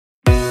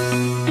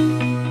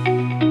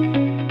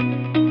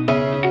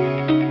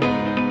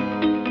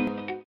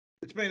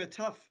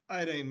tough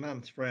 18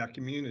 months for our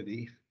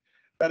community,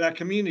 but our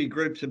community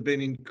groups have been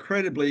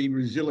incredibly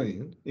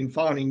resilient in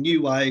finding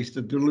new ways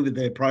to deliver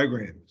their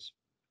programs.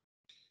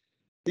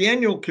 The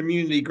annual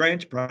Community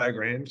Grants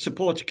Program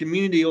supports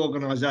community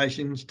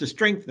organisations to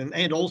strengthen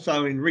and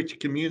also enrich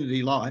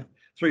community life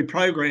through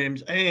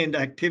programs and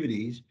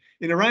activities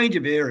in a range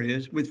of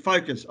areas with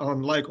focus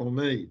on local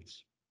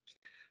needs.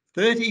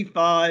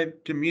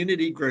 35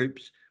 community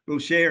groups will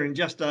share in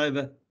just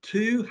over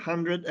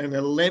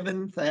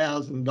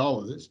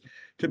 $211,000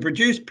 to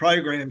produce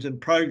programs and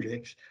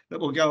projects that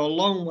will go a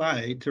long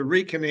way to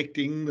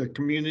reconnecting the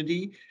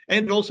community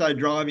and also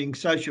driving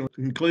social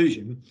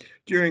inclusion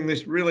during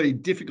this really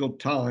difficult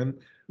time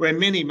where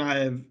many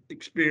may have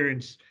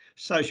experienced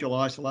social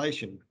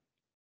isolation.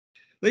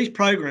 These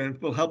programs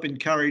will help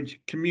encourage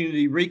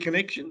community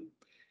reconnection,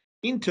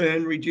 in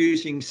turn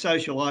reducing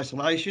social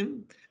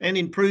isolation and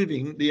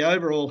improving the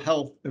overall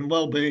health and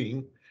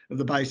well-being of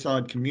the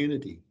Bayside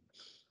community.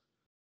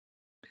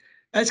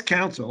 As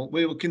council,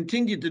 we will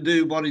continue to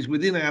do what is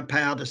within our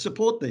power to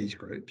support these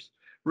groups,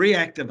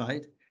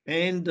 reactivate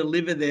and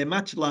deliver their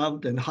much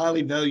loved and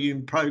highly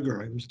valued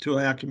programs to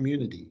our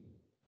community.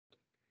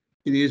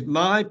 It is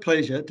my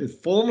pleasure to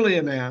formally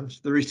announce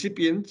the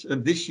recipients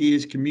of this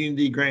year's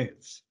community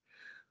grants.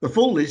 The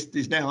full list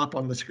is now up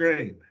on the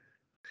screen.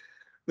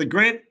 The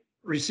grant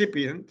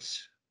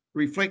recipients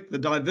reflect the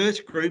diverse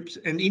groups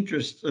and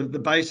interests of the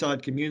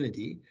Bayside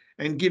community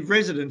and give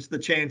residents the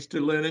chance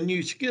to learn a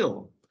new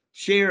skill,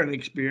 share an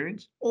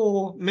experience,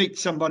 or meet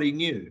somebody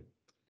new.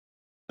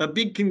 A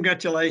big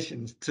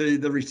congratulations to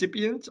the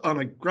recipients on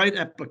a great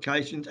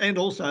applications and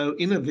also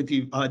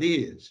innovative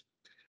ideas.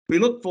 We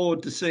look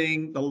forward to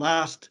seeing the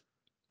last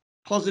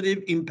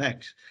positive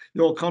impacts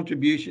your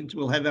contributions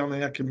will have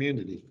on our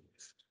community.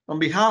 On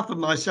behalf of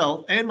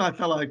myself and my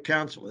fellow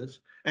councillors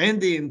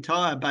and the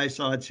entire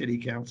Bayside City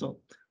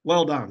Council,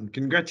 well done,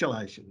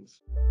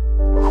 congratulations.